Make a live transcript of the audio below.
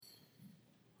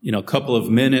In a couple of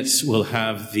minutes, we'll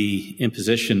have the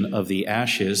imposition of the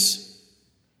ashes.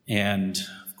 And,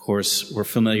 of course, we're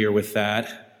familiar with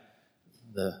that.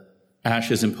 The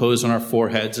ashes imposed on our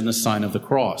foreheads and the sign of the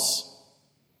cross.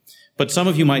 But some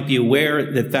of you might be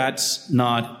aware that that's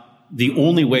not the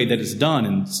only way that it's done.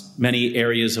 In many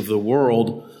areas of the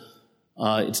world,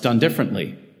 it's done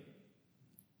differently.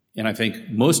 And I think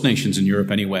most nations in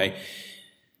Europe anyway,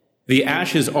 the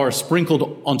ashes are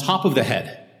sprinkled on top of the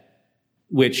head,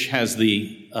 which has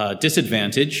the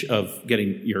disadvantage of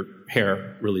getting your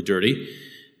hair really dirty,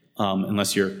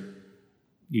 unless you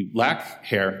lack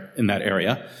hair in that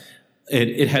area.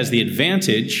 It has the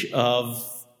advantage of,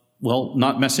 well,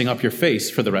 not messing up your face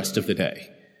for the rest of the day.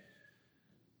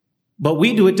 But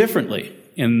we do it differently.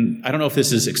 And I don't know if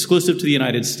this is exclusive to the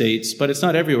United States, but it's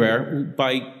not everywhere,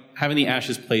 by having the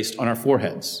ashes placed on our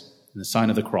foreheads in the sign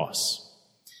of the cross.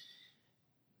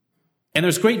 And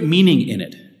there's great meaning in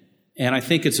it. And I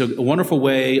think it's a wonderful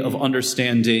way of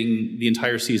understanding the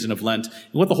entire season of Lent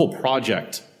and what the whole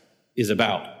project is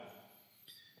about.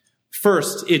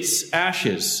 First, it's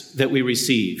ashes that we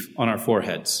receive on our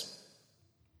foreheads.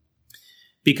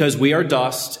 Because we are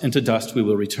dust, and to dust we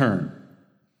will return.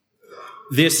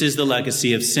 This is the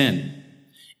legacy of sin.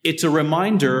 It's a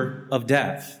reminder of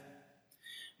death.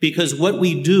 Because what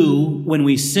we do when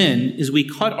we sin is we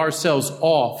cut ourselves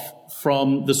off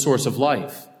from the source of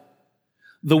life.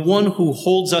 The one who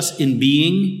holds us in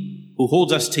being, who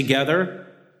holds us together.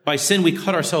 By sin, we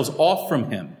cut ourselves off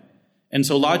from him. And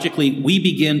so logically, we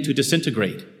begin to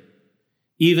disintegrate,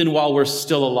 even while we're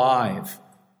still alive.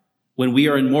 When we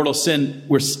are in mortal sin,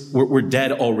 we're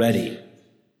dead already.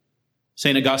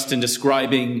 St. Augustine,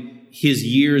 describing his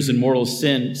years in mortal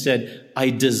sin, said, "I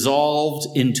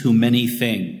dissolved into many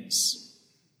things."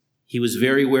 He was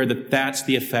very aware that that's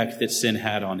the effect that sin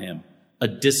had on him, a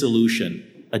dissolution,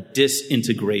 a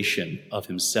disintegration of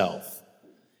himself.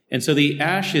 And so the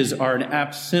ashes are an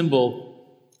apt symbol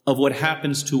of what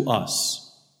happens to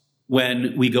us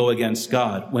when we go against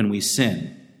God, when we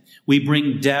sin. We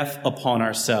bring death upon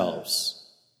ourselves.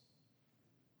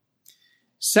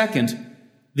 Second,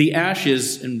 the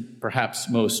ashes, and perhaps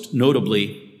most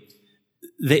notably,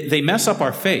 they mess up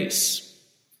our face.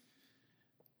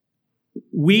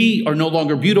 We are no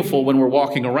longer beautiful when we're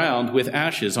walking around with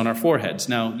ashes on our foreheads.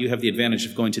 Now, you have the advantage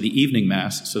of going to the evening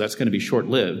mass, so that's going to be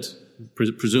short-lived.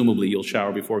 Presumably, you'll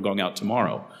shower before going out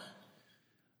tomorrow.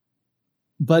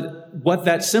 But what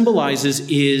that symbolizes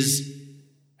is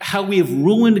how we have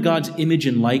ruined God's image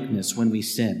and likeness when we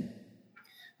sin.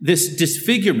 This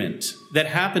disfigurement that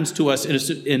happens to us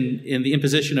in the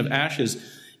imposition of ashes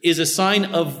is a sign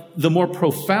of the more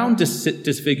profound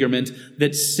disfigurement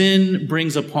that sin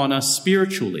brings upon us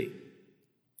spiritually.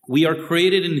 We are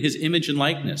created in his image and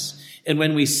likeness. And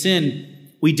when we sin,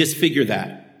 we disfigure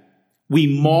that. We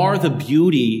mar the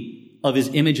beauty of his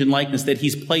image and likeness that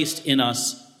he's placed in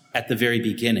us at the very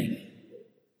beginning.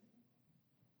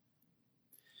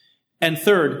 And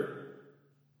third,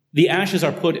 the ashes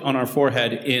are put on our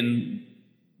forehead in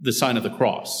the sign of the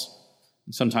cross.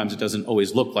 Sometimes it doesn't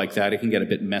always look like that. It can get a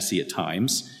bit messy at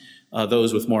times.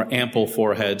 Those with more ample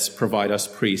foreheads provide us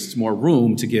priests more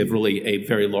room to give really a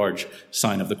very large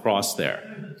sign of the cross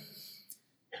there.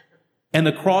 And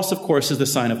the cross, of course, is the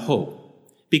sign of hope,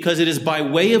 because it is by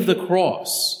way of the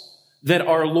cross that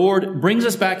our Lord brings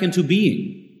us back into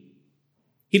being.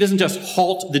 He doesn't just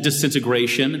halt the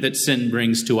disintegration that sin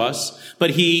brings to us,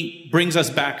 but he brings us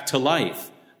back to life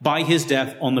by his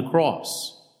death on the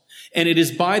cross. And it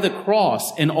is by the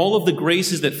cross and all of the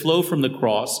graces that flow from the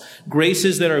cross,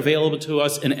 graces that are available to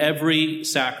us in every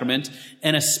sacrament,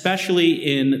 and especially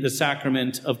in the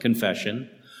sacrament of confession,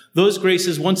 those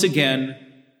graces once again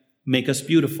make us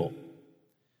beautiful.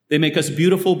 They make us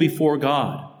beautiful before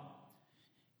God.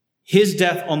 His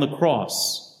death on the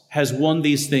cross has won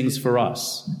these things for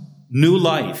us: new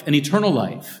life and eternal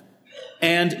life,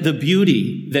 and the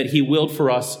beauty that he willed for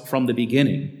us from the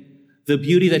beginning. The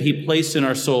beauty that he placed in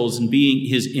our souls in being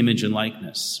his image and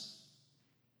likeness.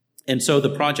 And so the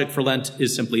project for Lent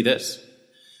is simply this: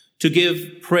 to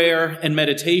give prayer and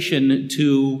meditation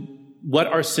to what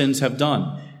our sins have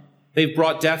done. They've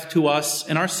brought death to us,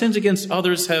 and our sins against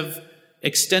others have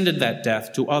extended that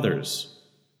death to others.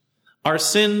 Our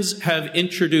sins have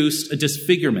introduced a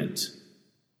disfigurement,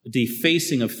 a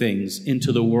defacing of things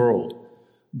into the world.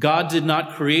 God did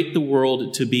not create the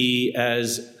world to be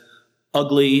as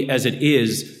ugly as it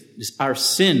is. It's our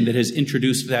sin that has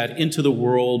introduced that into the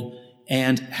world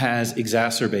and has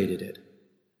exacerbated it.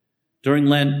 During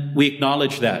Lent, we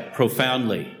acknowledge that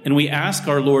profoundly, and we ask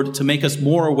our Lord to make us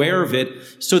more aware of it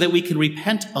so that we can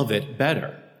repent of it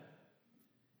better.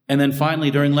 And then finally,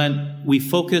 during Lent, we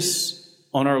focus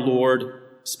on our Lord,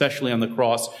 especially on the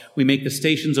cross. We make the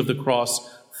Stations of the Cross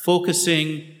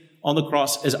focusing on the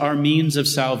cross as our means of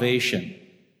salvation,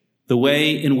 the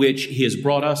way in which he has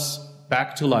brought us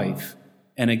back to life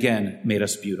and again made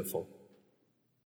us beautiful.